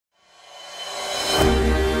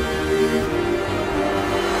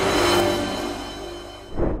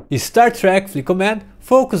Star Trek Fleet Command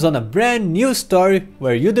focuses on a brand new story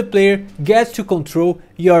where you the player gets to control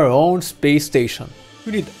your own space station.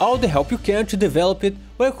 You need all the help you can to develop it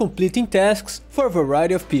while completing tasks for a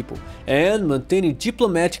variety of people and maintaining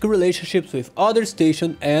diplomatic relationships with other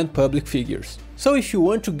station and public figures. So if you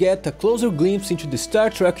want to get a closer glimpse into the Star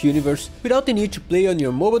Trek universe without the need to play on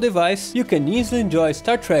your mobile device, you can easily enjoy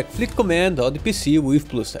Star Trek Fleet Command on the PC with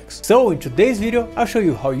BlueStacks. So in today's video, I'll show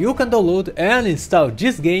you how you can download and install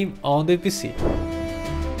this game on the PC.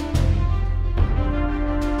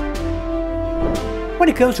 When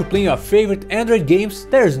it comes to playing your favorite Android games,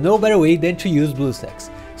 there is no better way than to use BlueStacks.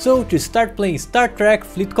 So to start playing Star Trek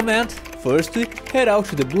Fleet Command, firstly, head out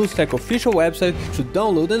to the BlueStacks official website to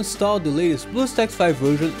download and install the latest BlueStacks 5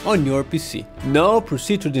 version on your PC. Now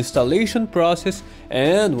proceed to the installation process,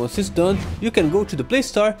 and once it's done, you can go to the Play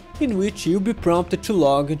Store, in which you'll be prompted to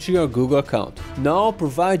log into your Google account. Now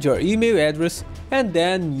provide your email address and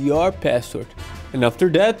then your password. And after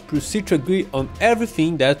that, proceed to agree on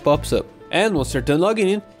everything that pops up. And once you're done logging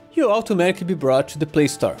in, you'll automatically be brought to the Play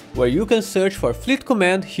Store, where you can search for Fleet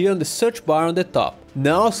Command here on the search bar on the top.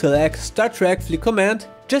 Now select Star Trek Fleet Command,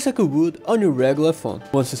 just like you would on your regular phone.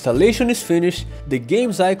 Once installation is finished, the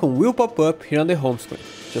game's icon will pop up here on the home screen.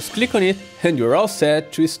 Just click on it and you're all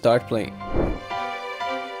set to start playing.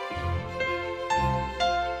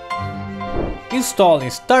 Installing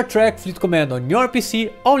Star Trek Fleet Command on your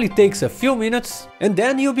PC only takes a few minutes, and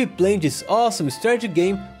then you'll be playing this awesome strategy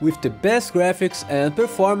game with the best graphics and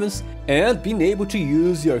performance, and being able to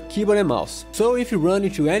use your keyboard and mouse. So if you run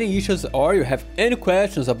into any issues or you have any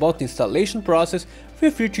questions about the installation process,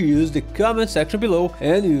 feel free to use the comment section below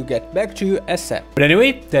and we'll get back to you ASAP. But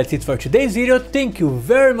anyway, that's it for today's video. Thank you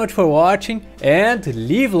very much for watching and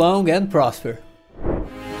live long and prosper.